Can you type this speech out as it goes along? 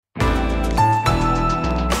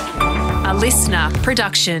listener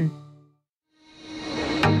production.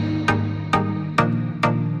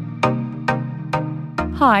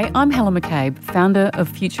 Hi, I'm Helen McCabe, founder of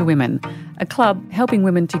Future Women, a club helping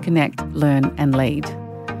women to connect, learn and lead.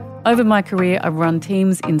 Over my career, I've run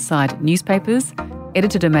teams inside newspapers,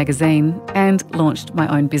 edited a magazine and launched my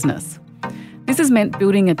own business. This has meant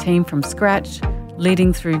building a team from scratch,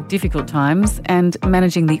 leading through difficult times and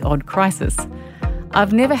managing the odd crisis.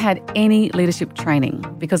 I've never had any leadership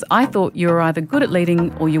training because I thought you were either good at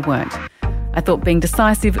leading or you weren't. I thought being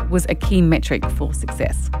decisive was a key metric for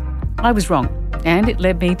success. I was wrong, and it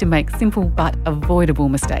led me to make simple but avoidable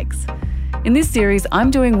mistakes. In this series,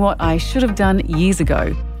 I'm doing what I should have done years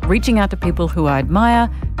ago, reaching out to people who I admire,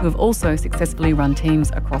 who have also successfully run teams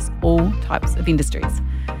across all types of industries.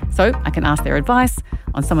 So I can ask their advice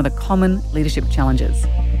on some of the common leadership challenges.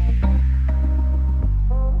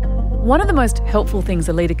 One of the most helpful things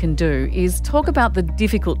a leader can do is talk about the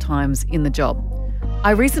difficult times in the job. I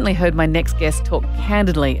recently heard my next guest talk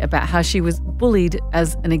candidly about how she was bullied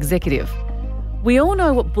as an executive. We all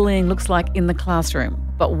know what bullying looks like in the classroom,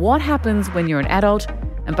 but what happens when you're an adult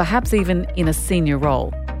and perhaps even in a senior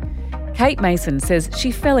role? Kate Mason says she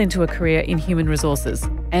fell into a career in human resources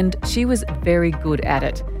and she was very good at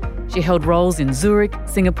it. She held roles in Zurich,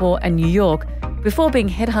 Singapore and New York before being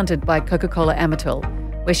headhunted by Coca-Cola Amatil,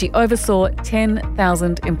 where she oversaw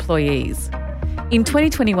 10,000 employees. In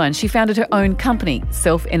 2021, she founded her own company,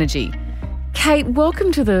 Self Energy. Kate,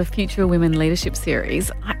 welcome to the Future Women Leadership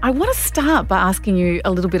Series. I want to start by asking you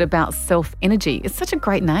a little bit about Self Energy. It's such a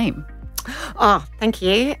great name. Oh, thank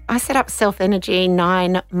you. I set up Self Energy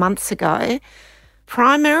 9 months ago,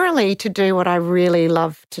 primarily to do what I really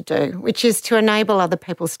love to do, which is to enable other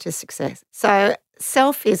people's to success. So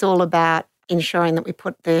Self is all about ensuring that we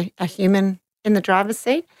put a human in the driver's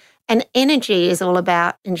seat, and energy is all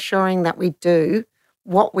about ensuring that we do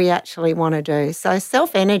what we actually want to do. So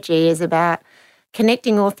Self Energy is about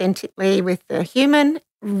connecting authentically with the human,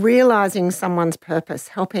 realising someone's purpose,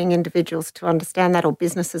 helping individuals to understand that, or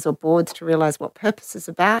businesses or boards to realise what purpose is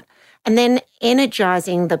about, and then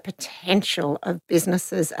energising the potential of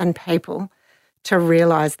businesses and people to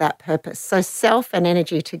realise that purpose. So Self and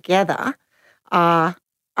energy together are,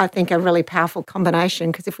 I think, a really powerful combination,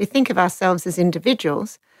 because if we think of ourselves as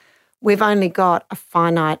individuals, we've only got a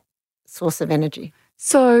finite source of energy.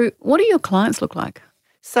 So what do your clients look like?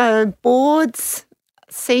 So boards,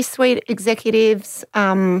 C-suite executives.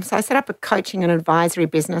 So I set up a coaching and advisory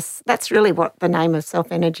business. That's really what the name of Self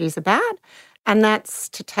Energy is about. And that's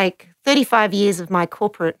to take 35 years of my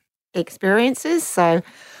corporate experiences, so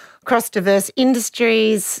across diverse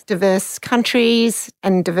industries, diverse countries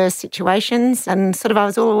and diverse situations. And sort of I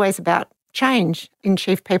was always about change in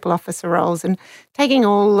chief people officer roles and taking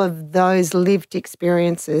all of those lived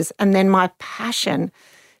experiences and then my passion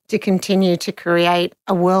to continue to create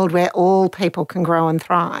a world where all people can grow and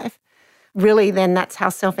thrive. Really, then that's how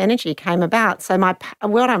Self Energy came about. So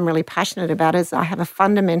what I'm really passionate about is I have a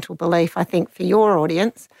fundamental belief, I think, for your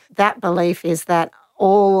audience. That belief is that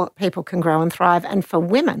all people can grow and thrive. And for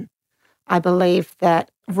women, I believe that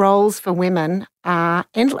roles for women are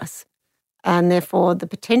endless, and therefore the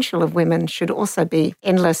potential of women should also be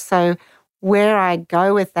endless. So where I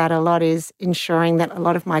go with that a lot is ensuring that a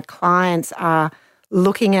lot of my clients are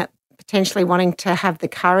looking at potentially wanting to have the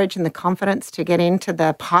courage and the confidence to get into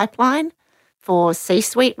the pipeline for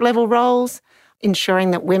C-suite level roles,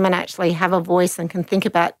 ensuring that women actually have a voice and can think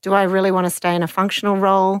about, do I really want to stay in a functional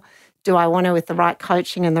role? Do I want to, with the right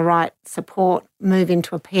coaching and the right support, move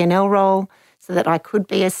into a P&L role so that I could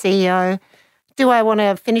be a CEO? Do I want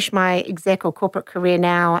to finish my exec or corporate career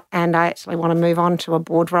now and I actually want to move on to a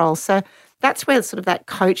board role? So that's where sort of that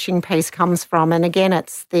coaching piece comes from. And again,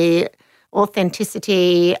 it's the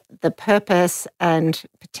authenticity, the purpose and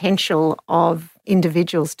potential of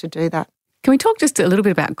individuals to do that. Can we talk just a little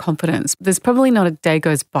bit about confidence? There's probably not a day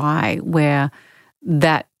goes by where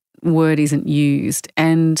that word isn't used.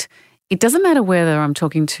 And it doesn't matter whether I'm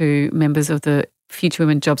talking to members of the Future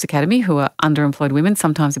Women Jobs Academy who are underemployed women,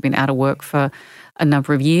 sometimes have been out of work for a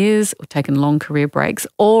number of years or taken long career breaks,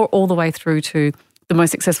 or all the way through to the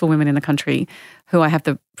most successful women in the country who I have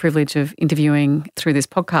the privilege of interviewing through this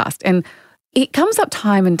podcast. And it comes up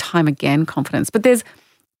time and time again, confidence, but there's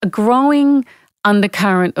a growing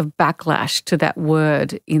undercurrent of backlash to that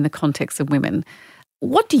word in the context of women.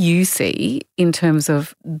 What do you see in terms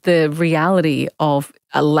of the reality of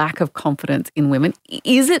a lack of confidence in women?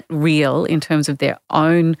 Is it real in terms of their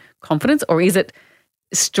own confidence, or is it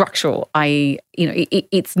structural, i.e.,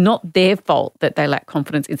 it's not their fault that they lack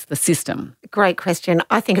confidence, it's the system? Great question.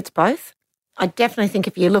 I think it's both. I definitely think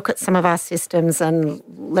if you look at some of our systems, and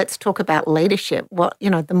let's talk about leadership,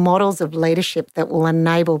 the models of leadership that will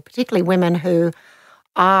enable particularly women who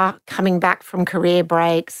are coming back from career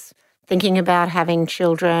breaks, thinking about having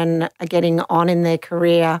children, are getting on in their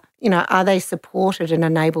career, are they supported and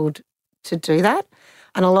enabled to do that?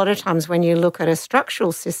 And a lot of times when you look at a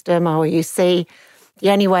structural system, or you see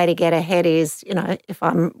the only way to get ahead is, if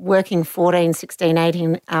I'm working 14, 16,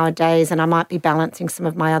 18-hour days and I might be balancing some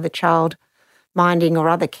of my other child minding or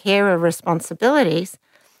other carer responsibilities,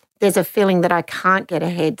 there's a feeling that I can't get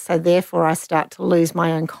ahead. So therefore I start to lose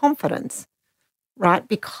my own confidence, right?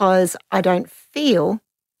 Because I don't feel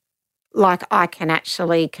like I can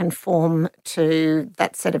actually conform to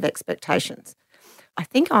that set of expectations. I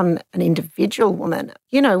think on an individual woman,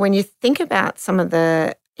 when you think about some of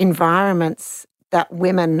the environments that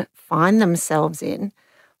women find themselves in,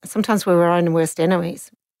 sometimes we're our own worst enemies.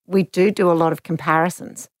 We do a lot of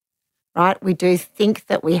comparisons, right? We do think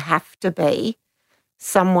that we have to be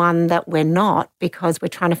someone that we're not because we're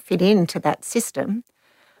trying to fit into that system.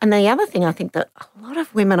 And the other thing I think that a lot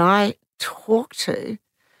of women I talk to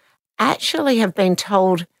actually have been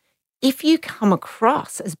told, if you come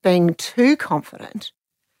across as being too confident,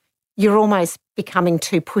 you're almost becoming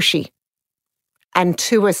too pushy and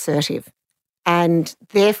too assertive. And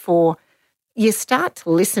therefore, you start to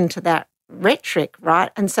listen to that rhetoric, right?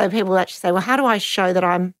 And so people actually say, well, how do I show that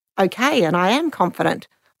I'm okay and I am confident?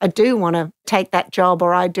 I do want to take that job,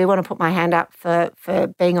 or I do want to put my hand up for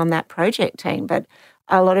being on that project team. But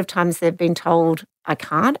a lot of times they've been told, I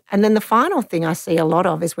can't. And then the final thing I see a lot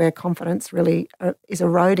of is where confidence really is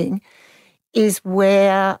eroding, is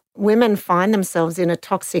where women find themselves in a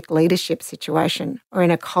toxic leadership situation or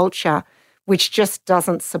in a culture which just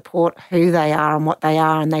doesn't support who they are and what they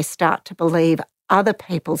are, and they start to believe other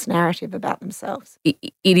people's narrative about themselves.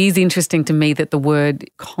 It is interesting to me that the word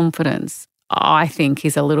confidence, I think,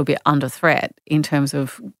 is a little bit under threat in terms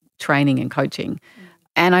of training and coaching.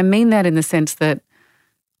 And I mean that in the sense that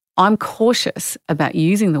I'm cautious about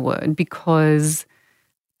using the word because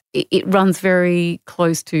it runs very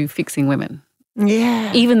close to fixing women.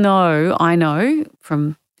 Yeah. Even though I know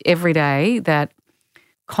from every day that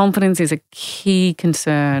confidence is a key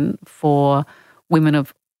concern for women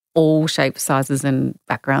of all shapes, sizes and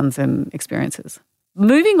backgrounds and experiences.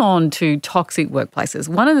 Moving on to toxic workplaces,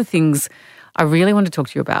 one of the things I really wanted to talk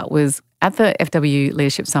to you about was at the FW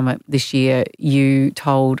Leadership Summit this year, you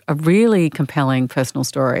told a really compelling personal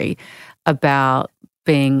story about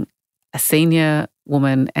being a senior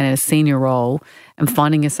woman and in a senior role and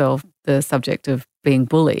finding yourself the subject of being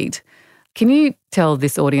bullied. Can you tell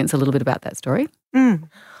this audience a little bit about that story?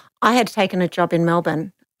 I had taken a job in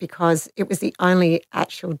Melbourne because it was the only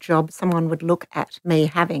actual job someone would look at me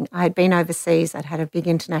having. I had been overseas. I'd had a big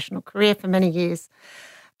international career for many years.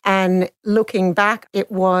 And looking back,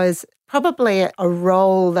 it was probably a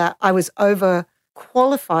role that I was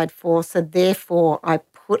overqualified for, so therefore I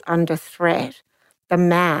put under threat the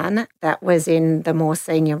man that was in the more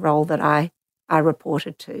senior role that I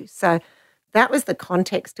reported to. So that was the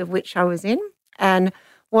context of which I was in. And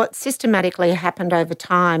what systematically happened over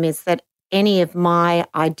time is that any of my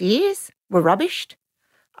ideas were rubbished.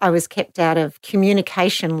 I was kept out of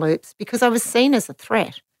communication loops because I was seen as a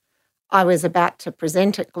threat. I was about to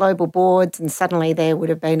present at global boards and suddenly there would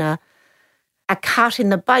have been a cut in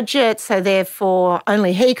the budget, so therefore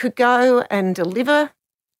only he could go and deliver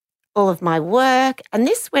all of my work. And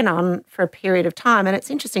this went on for a period of time. And it's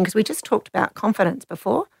interesting because we just talked about confidence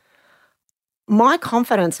before. My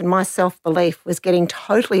confidence and my self-belief was getting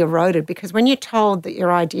totally eroded because when you're told that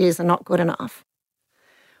your ideas are not good enough,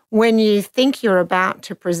 when you think you're about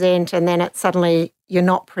to present and then suddenly you're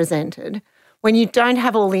not presented, when you don't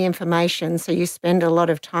have all the information, so you spend a lot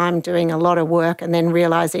of time doing a lot of work and then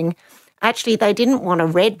realising actually they didn't want a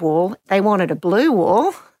red wall, they wanted a blue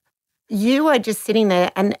wall, you are just sitting there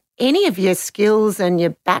and any of your skills and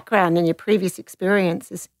your background and your previous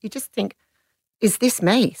experiences, you just think, is this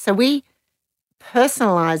me? So we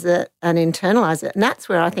personalise it and internalise it. And that's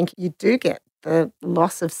where I think you do get the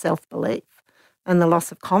loss of self-belief and the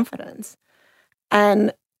loss of confidence.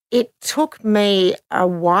 And it took me a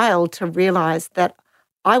while to realise that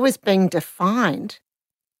I was being defined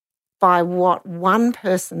by what one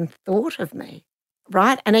person thought of me,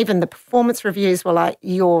 right? And even the performance reviews were like,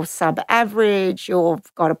 you're sub-average,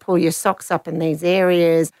 you've got to pull your socks up in these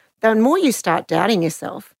areas. The more you start doubting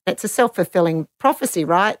yourself, it's a self-fulfilling prophecy,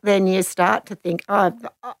 right? Then you start to think, oh,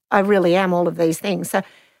 I really am all of these things. So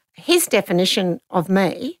his definition of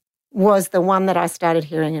me was the one that I started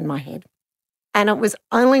hearing in my head. And it was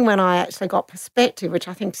only when I actually got perspective, which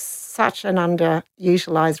I think is such an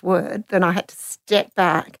underutilised word, then I had to step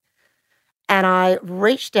back And I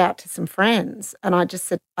reached out to some friends and I just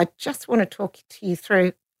said, I just want to talk to you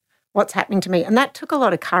through what's happening to me. And that took a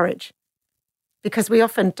lot of courage because we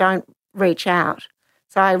often don't reach out.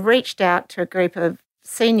 So I reached out to a group of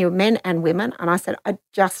senior men and women and I said, I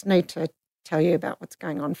just need to tell you about what's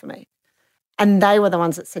going on for me. And they were the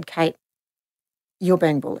ones that said, Kate, you're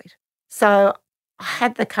being bullied. So I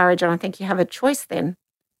had the courage, and I think you have a choice then.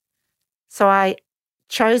 So I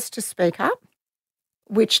chose to speak up,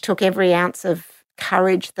 which took every ounce of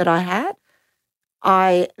courage that I had.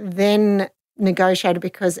 I then negotiated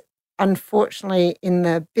because unfortunately in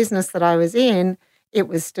the business that I was in, it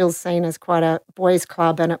was still seen as quite a boys'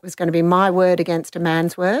 club and it was going to be my word against a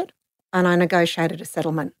man's word. And I negotiated a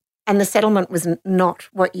settlement. And the settlement was not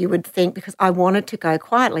what you would think because I wanted to go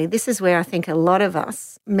quietly. This is where I think a lot of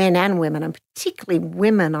us, men and women, and particularly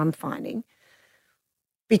women I'm finding,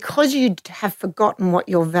 because you have forgotten what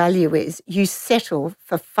your value is, you settle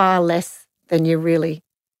for far less than you really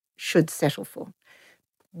should settle for.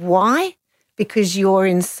 Why? Because you're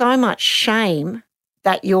in so much shame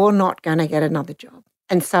that you're not going to get another job.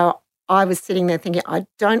 And so I was sitting there thinking, I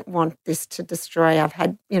don't want this to destroy. I've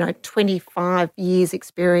had, 25 years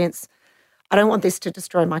experience. I don't want this to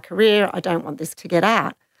destroy my career. I don't want this to get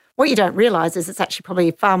out. What you don't realise is it's actually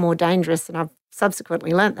probably far more dangerous, and I've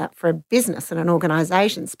subsequently learnt that, for a business and an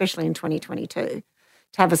organisation, especially in 2022,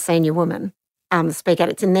 to have a senior woman speak out.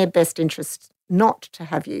 It's in their best interest not to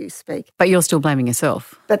have you speak. But you're still blaming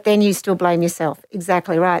yourself. But then you still blame yourself.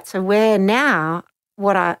 Exactly right. So where now,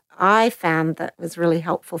 what I found that was really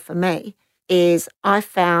helpful for me is I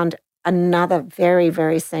found another very,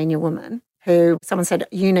 very senior woman who someone said,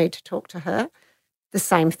 you need to talk to her. The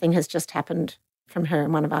same thing has just happened from her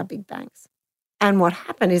in one of our big banks. And what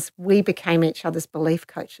happened is we became each other's belief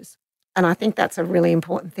coaches. And I think that's a really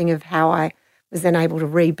important thing of how I was then able to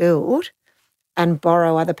rebuild and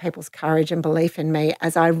borrow other people's courage and belief in me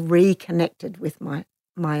as I reconnected with my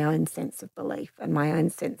own sense of belief and my own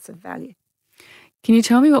sense of value. Can you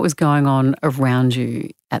tell me what was going on around you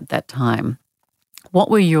at that time? What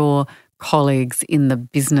were your colleagues in the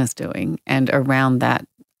business doing and around that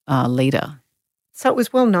leader? So it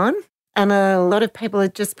was well known, and a lot of people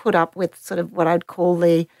had just put up with sort of what I'd call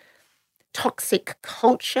the toxic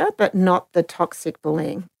culture, but not the toxic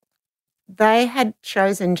bullying. They had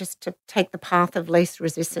chosen just to take the path of least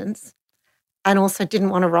resistance and also didn't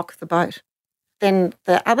want to rock the boat. Then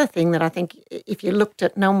the other thing that I think, if you looked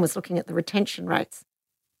at, no one was looking at the retention rates.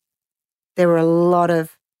 There were a lot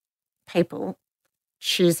of people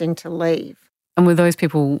choosing to leave. And were those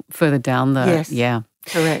people further down the... Yes. Yeah.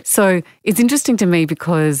 Correct. So it's interesting to me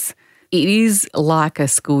because it is like a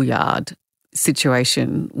schoolyard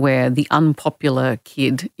situation where the unpopular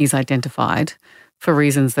kid is identified for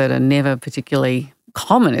reasons that are never particularly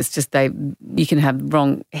common. It's just you can have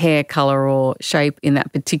wrong hair colour or shape in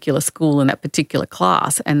that particular school in that particular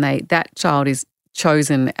class, and that child is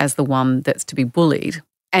chosen as the one that's to be bullied,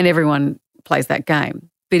 and everyone plays that game.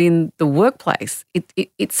 But in the workplace,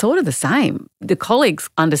 it's sort of the same. The colleagues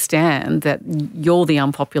understand that you're the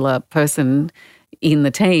unpopular person in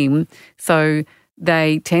the team, so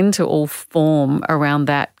they tend to all form around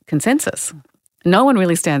that consensus. No one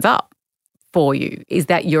really stands up for you. Is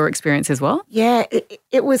that your experience as well? Yeah,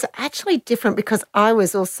 it was actually different because I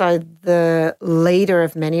was also the leader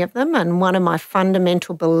of many of them, and one of my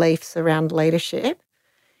fundamental beliefs around leadership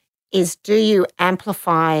is, do you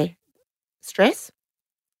amplify stress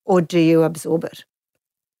or do you absorb it?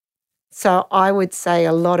 So I would say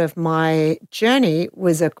a lot of my journey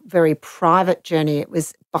was a very private journey. It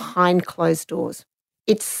was behind closed doors.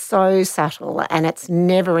 It's so subtle and it's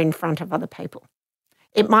never in front of other people.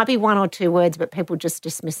 It might be one or two words, but people just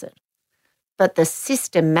dismiss it. But the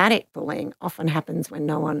systematic bullying often happens when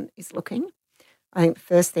no one is looking. I think the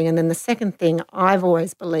first thing. And then the second thing I've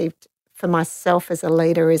always believed for myself as a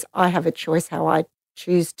leader is I have a choice how I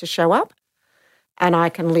choose to show up, and I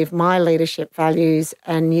can live my leadership values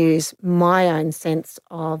and use my own sense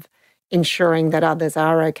of ensuring that others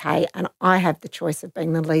are okay. And I have the choice of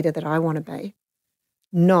being the leader that I want to be,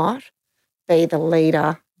 not be the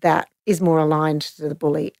leader that is more aligned to the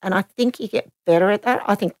bully. And I think you get better at that.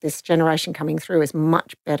 I think this generation coming through is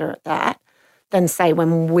much better at that than, say,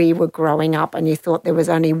 when we were growing up and you thought there was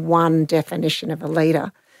only one definition of a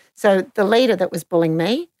leader. So the leader that was bullying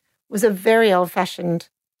me was a very old-fashioned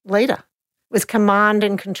leader. It was command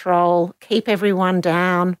and control, keep everyone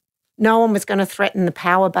down. No one was going to threaten the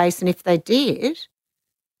power base, and if they did,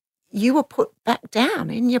 you were put back down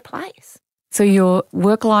in your place. So your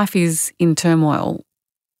work life is in turmoil.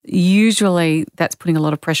 Usually that's putting a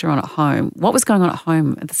lot of pressure on at home. What was going on at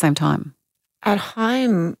home at the same time? At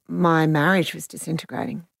home, my marriage was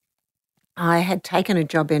disintegrating. I had taken a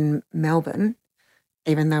job in Melbourne,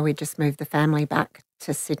 even though we just moved the family back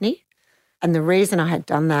to Sydney. And the reason I had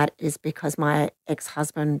done that is because my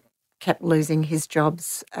ex-husband kept losing his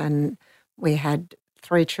jobs, and we had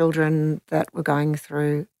 3 children that were going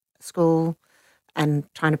through school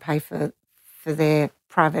and trying to pay for their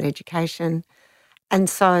private education. And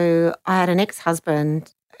so I had an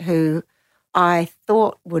ex-husband who I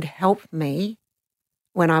thought would help me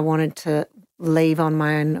when I wanted to leave on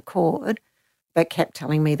my own accord, but kept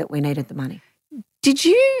telling me that we needed the money. Did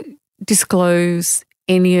you disclose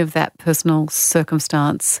any of that personal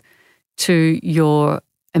circumstance to your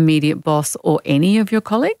immediate boss or any of your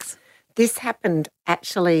colleagues? This happened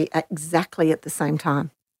actually exactly at the same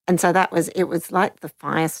time. And so it was like the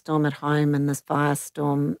firestorm at home and this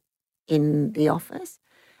firestorm in the office.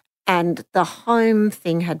 And the home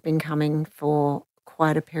thing had been coming for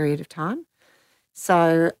quite a period of time.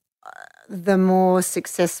 So the more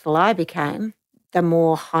successful I became, the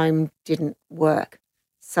more home didn't work.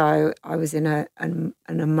 So I was in an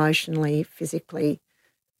emotionally, physically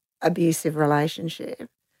abusive relationship.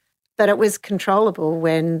 But it was controllable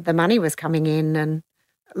when the money was coming in and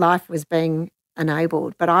life was being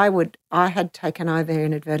enabled. But I had taken over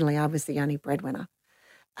inadvertently. I was the only breadwinner.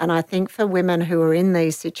 And I think for women who are in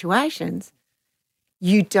these situations,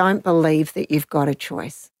 you don't believe that you've got a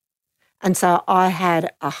choice. And so I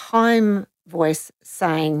had a home voice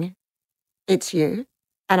saying, it's you.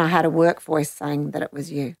 And I had a work voice saying that it was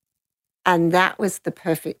you. And that was the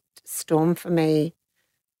perfect storm for me.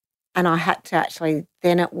 And I had to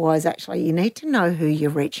you need to know who you're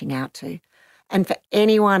reaching out to. And for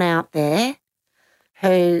anyone out there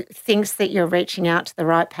who thinks that you're reaching out to the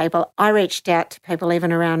right people, I reached out to people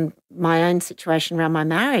even around my own situation, around my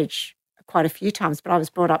marriage quite a few times, but I was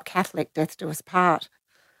brought up Catholic, death do us part,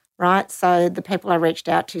 right? So the people I reached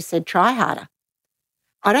out to said, try harder.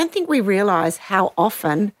 I don't think we realise how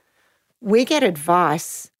often we get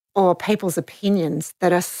advice or people's opinions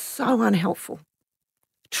that are so unhelpful.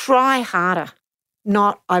 Try harder,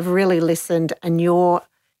 not I've really listened and you're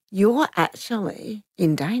actually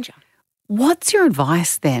in danger. What's your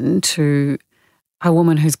advice then to a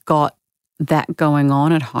woman who's got that going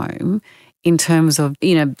on at home in terms of,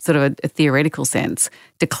 sort of a theoretical sense,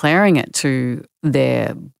 declaring it to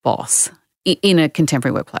their boss in a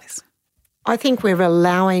contemporary workplace? I think we're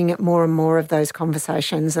allowing more and more of those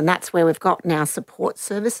conversations, and that's where we've got now support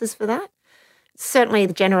services for that. Certainly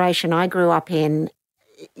the generation I grew up in,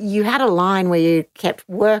 you had a line where you kept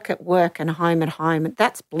work at work and home at home.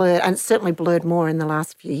 That's blurred, and it's certainly blurred more in the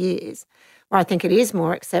last few years, where I think it is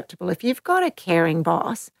more acceptable. If you've got a caring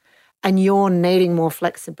boss and you're needing more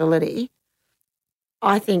flexibility,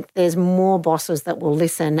 I think there's more bosses that will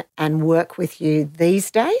listen and work with you these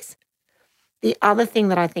days. The other thing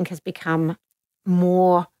that I think has become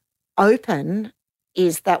more open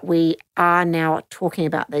is that we are now talking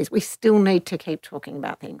about these. We still need to keep talking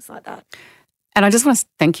about things like that. And I just want to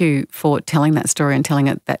thank you for telling that story and telling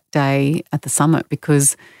it that day at the summit,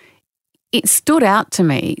 because it stood out to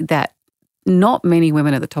me that not many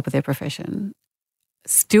women at the top of their profession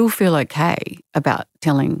still feel okay about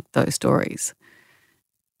telling those stories.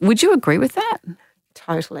 Would you agree with that?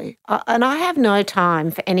 Totally. And I have no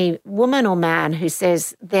time for any woman or man who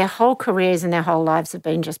says their whole careers and their whole lives have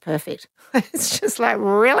been just perfect. It's just like,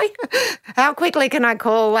 really? How quickly can I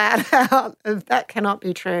call that out? That cannot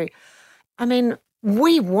be true. I mean,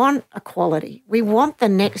 we want equality. We want the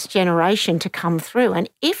next generation to come through. And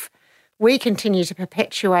if we continue to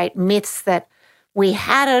perpetuate myths that we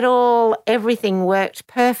had it all, everything worked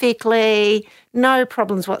perfectly, no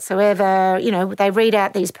problems whatsoever, they read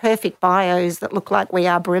out these perfect bios that look like we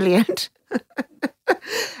are brilliant.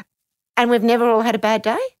 And we've never all had a bad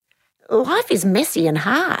day. Life is messy and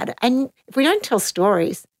hard. And if we don't tell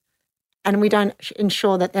stories and we don't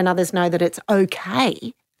ensure that then others know that it's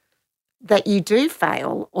okay that you do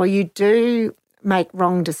fail or you do make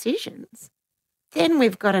wrong decisions, then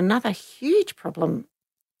we've got another huge problem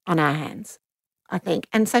on our hands, I think.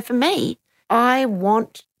 And so for me, I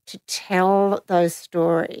want to tell those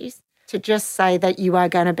stories, to just say that you are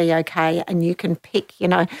going to be okay and you can pick,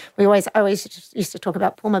 we always used to talk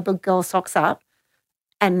about pull my big girl socks up,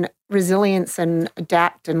 and resilience and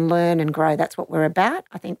adapt and learn and grow. That's what we're about.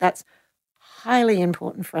 I think that's highly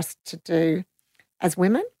important for us to do as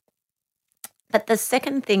women. But the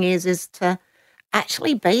second thing is to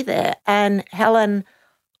actually be there. And Helen,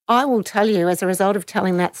 I will tell you, as a result of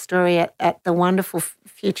telling that story at the wonderful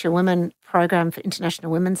Future Women program for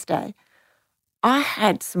International Women's Day, I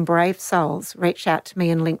had some brave souls reach out to me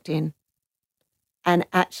in LinkedIn and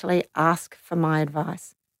actually ask for my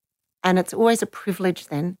advice. And it's always a privilege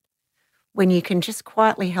then when you can just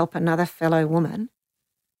quietly help another fellow woman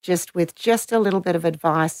just with just a little bit of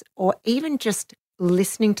advice, or even just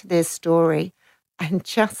listening to their story and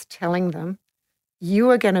just telling them, you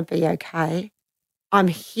are going to be okay. I'm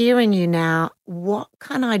hearing you now. What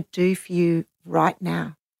can I do for you right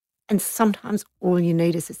now? And sometimes all you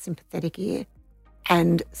need is a sympathetic ear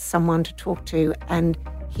and someone to talk to. And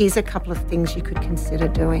here's a couple of things you could consider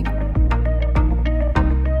doing.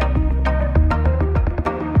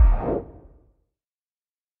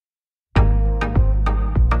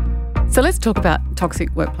 So let's talk about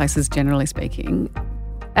toxic workplaces, generally speaking.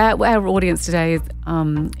 Our audience today is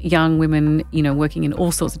young women, working in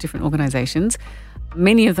all sorts of different organisations.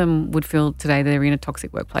 Many of them would feel today they're in a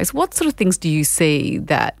toxic workplace. What sort of things do you see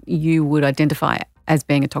that you would identify as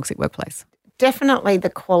being a toxic workplace? Definitely the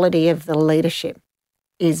quality of the leadership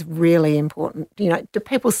is really important. Do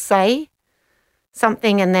people say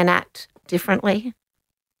something and then act differently?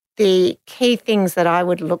 The key things that I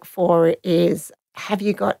would look for is, have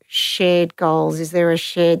you got shared goals? Is there a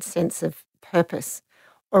shared sense of purpose?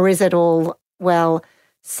 Or is it all, well,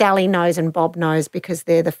 Sally knows and Bob knows because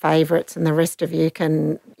they're the favourites and the rest of you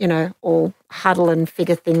can, all huddle and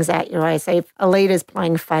figure things out your way. So if a leader's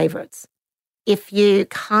playing favourites, if you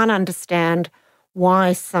can't understand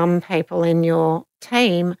why some people in your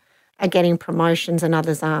team are getting promotions and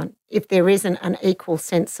others aren't, if there isn't an equal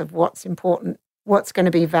sense of what's important, what's going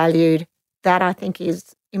to be valued, that I think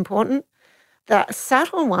is important. The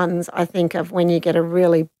subtle ones, I think, of when you get a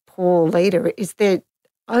really poor leader is they're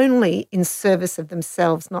only in service of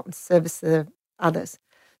themselves, not in service of others.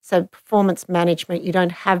 So performance management, you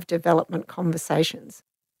don't have development conversations,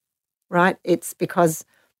 right? It's because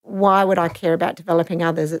why would I care about developing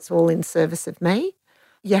others? It's all in service of me.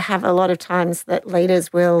 You have a lot of times that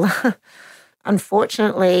leaders will,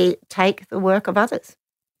 unfortunately, take the work of others.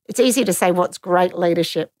 It's easy to say what's great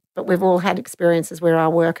leadership, but we've all had experiences where our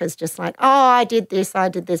workers just like, oh, I did this,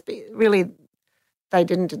 but really they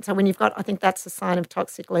didn't. And so when you've got, I think that's a sign of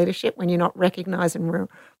toxic leadership, when you're not recognised and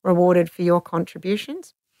rewarded for your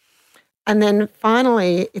contributions. And then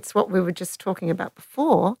finally, it's what we were just talking about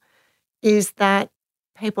before, is that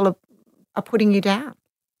people are putting you down.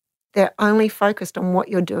 They're only focused on what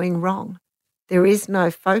you're doing wrong. There is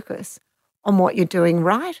no focus on what you're doing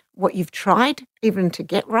right, what you've tried even to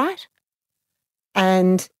get right.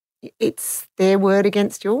 And it's their word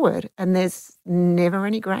against your word, and there's never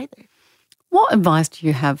any grey there. What advice do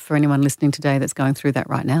you have for anyone listening today that's going through that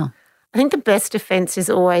right now? I think the best defence is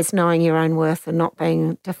always knowing your own worth and not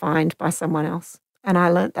being defined by someone else. And I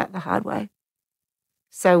learnt that the hard way.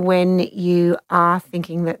 So when you are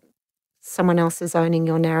thinking that someone else is owning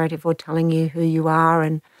your narrative or telling you who you are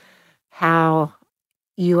and how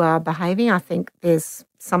you are behaving, I think there's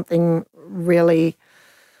something really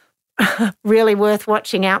really worth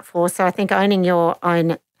watching out for. So I think owning your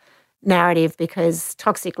own narrative, because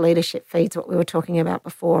toxic leadership feeds what we were talking about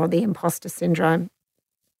before, the imposter syndrome.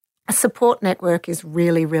 A support network is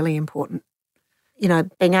really, really important.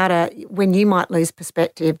 Being able to, when you might lose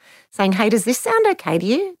perspective, saying, hey, does this sound okay to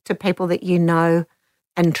you, to people that you know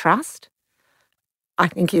and trust, I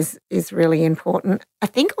think is really important. I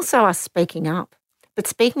think also us speaking up, but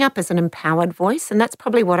speaking up as an empowered voice, and that's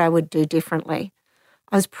probably what I would do differently.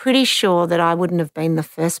 I was pretty sure that I wouldn't have been the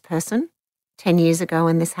first person 10 years ago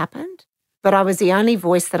when this happened, but I was the only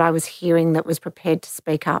voice that I was hearing that was prepared to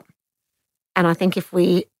speak up. And I think if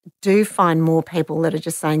we do find more people that are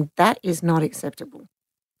just saying that is not acceptable,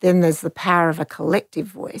 then there's the power of a collective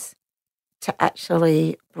voice to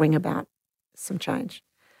actually bring about some change.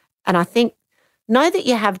 And I think, know that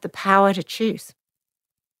you have the power to choose.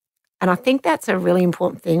 And I think that's a really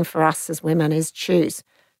important thing for us as women, is choose.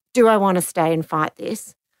 Do I want to stay and fight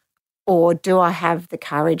this? Or do I have the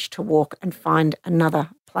courage to walk and find another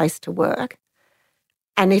place to work?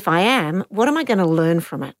 And if I am, what am I going to learn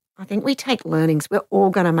from it? I think we take learnings. We're all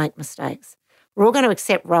going to make mistakes. We're all going to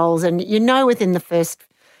accept roles. And within the first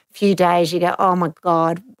few days, you go, oh my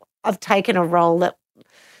God, I've taken a role that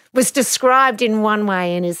was described in one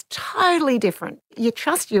way and is totally different. You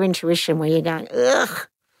trust your intuition where you're going, ugh,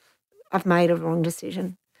 I've made a wrong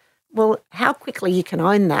decision. Well, how quickly you can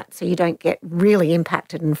own that so you don't get really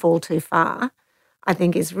impacted and fall too far, I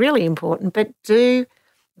think is really important. But do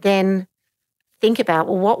then think about,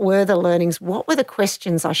 well, what were the learnings? What were the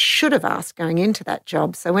questions I should have asked going into that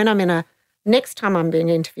job? So when next time I'm being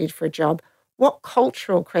interviewed for a job, what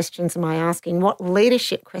cultural questions am I asking? What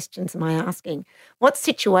leadership questions am I asking? What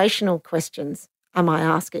situational questions am I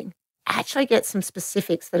asking? Actually get some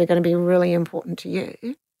specifics that are going to be really important to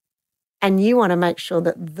you And you want to make sure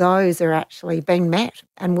that those are actually being met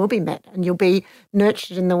and will be met. And you'll be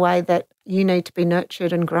nurtured in the way that you need to be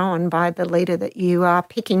nurtured and grown by the leader that you are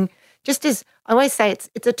picking. Just as I always say,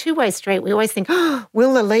 it's a two-way street. We always think, oh,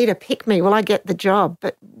 will the leader pick me? Will I get the job?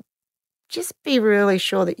 But just be really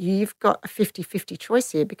sure that you've got a 50-50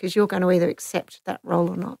 choice here, because you're going to either accept that role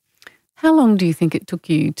or not. How long do you think it took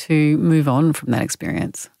you to move on from that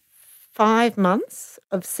experience? 5 months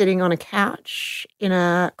of sitting on a couch in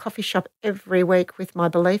a coffee shop every week with my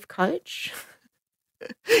belief coach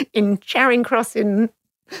in Charing Cross in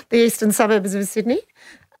the eastern suburbs of Sydney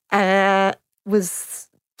was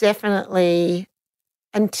definitely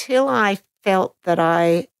until I felt that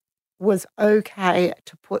I was okay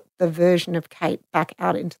to put the version of Kate back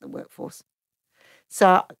out into the workforce.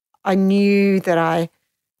 So I knew that I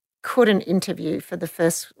couldn't interview for the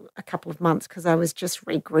first a couple of months because I was just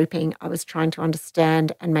regrouping. I was trying to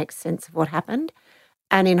understand and make sense of what happened.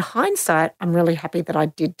 And in hindsight, I'm really happy that I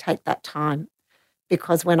did take that time,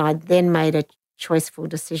 because when I then made a choiceful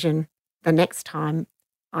decision the next time,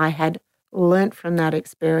 I had learnt from that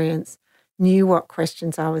experience, knew what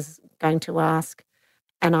questions I was going to ask,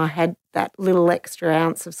 and I had that little extra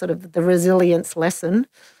ounce of sort of the resilience lesson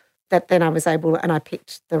that then I was able, and I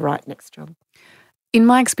picked the right next job. In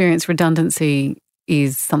my experience, redundancy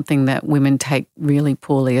is something that women take really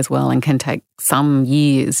poorly as well and can take some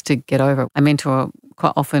years to get over. I mentor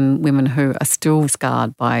quite often women who are still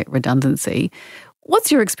scarred by redundancy. What's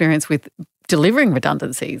your experience with delivering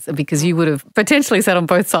redundancies? Because you would have potentially sat on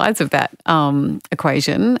both sides of that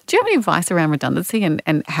equation. Do you have any advice around redundancy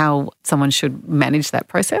and how someone should manage that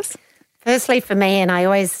process? Firstly, for me, and I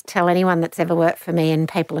always tell anyone that's ever worked for me in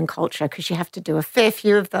people and culture, because you have to do a fair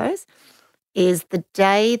few of those, is the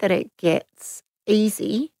day that it gets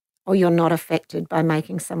easy or you're not affected by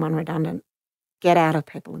making someone redundant, get out of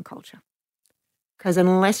people and culture. Because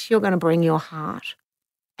unless you're going to bring your heart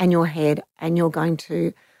and your head and you're going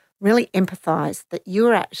to really empathise that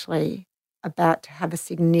you're actually about to have a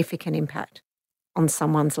significant impact on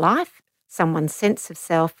someone's life, someone's sense of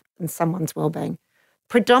self and someone's well-being.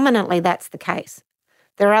 Predominantly that's the case.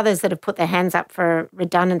 There are others that have put their hands up for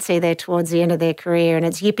redundancy there towards the end of their career and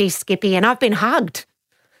it's yippee skippy, and I've been hugged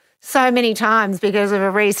so many times because of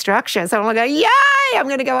a restructure. So I'm going to go, yay, I'm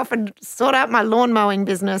going to go off and sort out my lawn mowing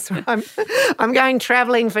business. I'm going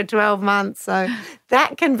travelling for 12 months. So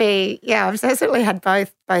that can be, I've certainly had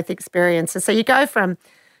both experiences. So you go from,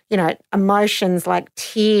 emotions like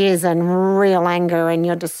tears and real anger and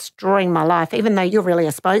you're destroying my life, even though you're really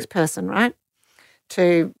a spokesperson, right,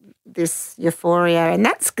 to this euphoria. And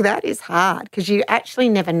that is hard because you actually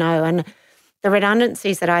never know. And the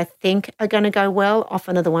redundancies that I think are going to go well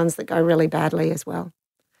often are the ones that go really badly as well,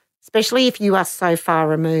 especially if you are so far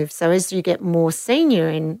removed. So as you get more senior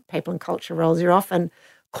in people and culture roles, you're often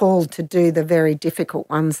called to do the very difficult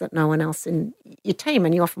ones that no one else in your team,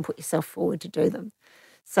 and you often put yourself forward to do them.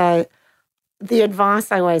 So the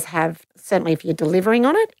advice I always have, certainly if you're delivering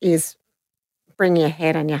on it, is bring your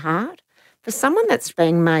head and your heart. For someone that's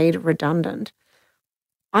being made redundant,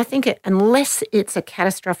 I think unless it's a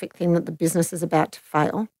catastrophic thing that the business is about to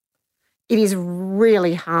fail, it is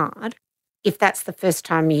really hard if that's the first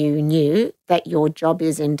time you knew that your job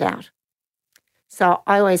is in doubt. So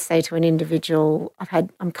I always say to an individual,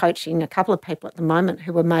 I'm coaching a couple of people at the moment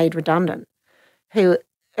who were made redundant, who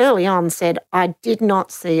early on said, I did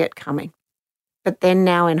not see it coming. But then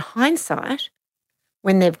now in hindsight,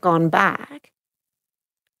 when they've gone back,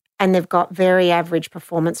 and they've got very average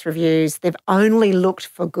performance reviews, they've only looked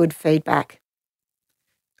for good feedback.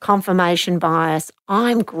 Confirmation bias,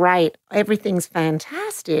 I'm great, everything's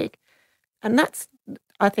fantastic. And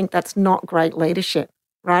I think that's not great leadership,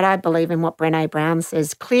 right? I believe in what Brené Brown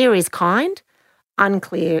says, clear is kind,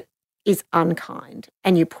 unclear is unkind,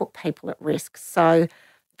 and you put people at risk. So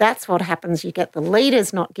that's what happens. You get the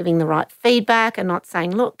leaders not giving the right feedback and not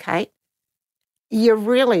saying, look, Kate, you're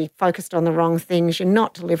really focused on the wrong things. You're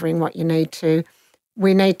not delivering what you need to.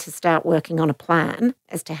 We need to start working on a plan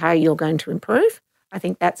as to how you're going to improve. I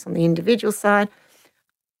think that's on the individual side.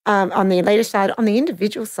 On the leader side, on the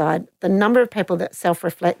individual side, the number of people that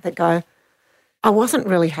self-reflect that go, I wasn't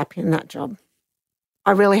really happy in that job.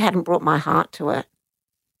 I really hadn't brought my heart to it.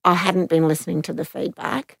 I hadn't been listening to the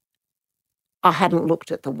feedback. I hadn't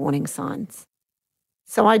looked at the warning signs.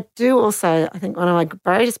 So I do also, I think one of my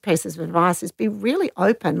greatest pieces of advice is be really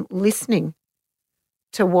open, listening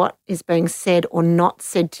to what is being said or not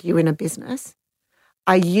said to you in a business.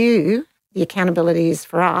 The accountability is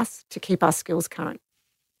for us to keep our skills current,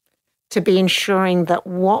 to be ensuring that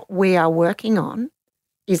what we are working on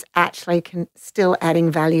is actually still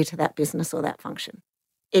adding value to that business or that function.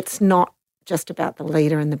 It's not just about the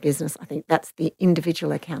leader and the business. I think that's the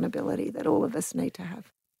individual accountability that all of us need to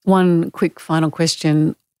have. One quick final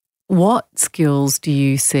question. What skills do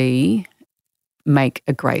you see make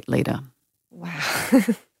a great leader? Wow.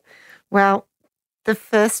 Well, the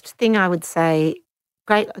first thing I would say,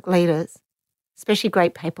 great leaders, especially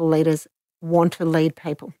great people leaders, want to lead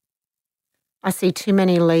people. I see too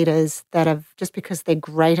many leaders that have, just because they're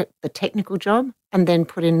great at the technical job and then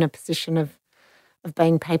put in a position of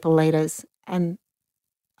being people leaders. And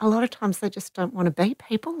a lot of times they just don't want to be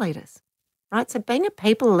people leaders, right? So being a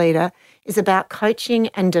people leader is about coaching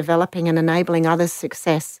and developing and enabling others'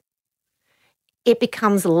 success. It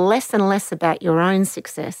becomes less and less about your own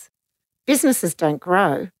success. Businesses don't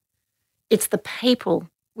grow. It's the people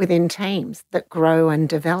within teams that grow and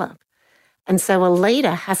develop. And so a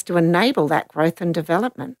leader has to enable that growth and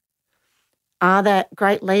development. Are the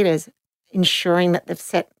great leaders ensuring that they've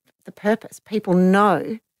set the purpose? People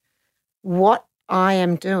know what I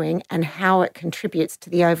am doing and how it contributes to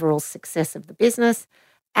the overall success of the business,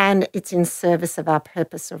 and it's in service of our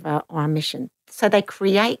purpose, of our mission. So they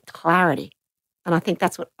create clarity. And I think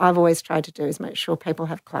that's what I've always tried to do, is make sure people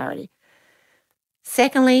have clarity.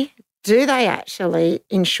 Secondly, do they actually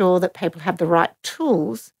ensure that people have the right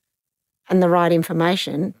tools and the right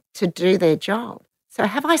information to do their job? So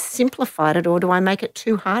have I simplified it, or do I make it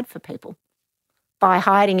too hard for people by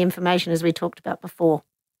hiding information, as we talked about before,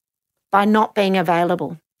 by not being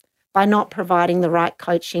available, by not providing the right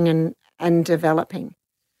coaching and developing?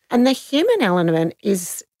 And the human element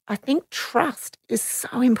is, I think, trust is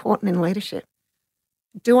so important in leadership.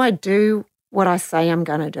 Do I do what I say I'm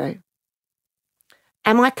going to do?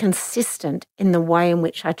 Am I consistent in the way in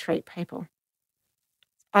which I treat people?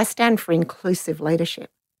 I stand for inclusive leadership.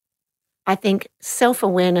 I think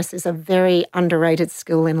self-awareness is a very underrated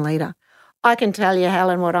skill in leader. I can tell you,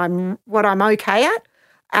 Helen, what I'm okay at,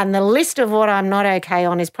 and the list of what I'm not okay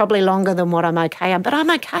on is probably longer than what I'm okay on, but I'm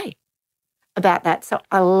okay about that. So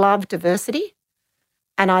I love diversity,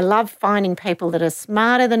 and I love finding people that are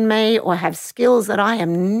smarter than me or have skills that I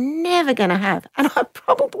am never going to have, and I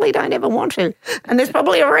probably don't ever want to. And there's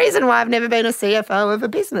probably a reason why I've never been a CFO of a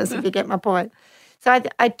business, if you get my point. So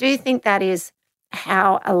I do think that is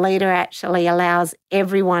how a leader actually allows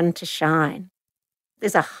everyone to shine.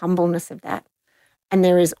 There's a humbleness of that. And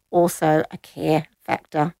there is also a care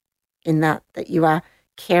factor in that you are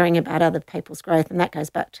caring about other people's growth. And that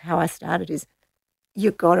goes back to how I started, is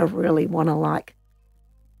you've got to really want to like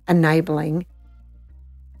enabling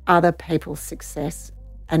other people's success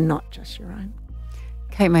and not just your own.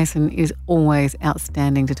 Kate Mason, is always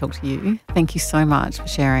outstanding to talk to you. Thank you so much for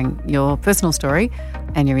sharing your personal story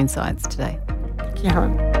and your insights today. Thank you,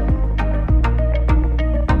 Helen.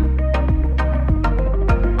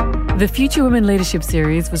 The Future Women Leadership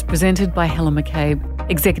Series was presented by Helen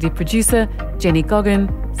McCabe, executive producer Jenny Goggin,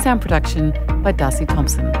 sound production by Darcy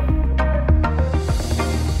Thompson.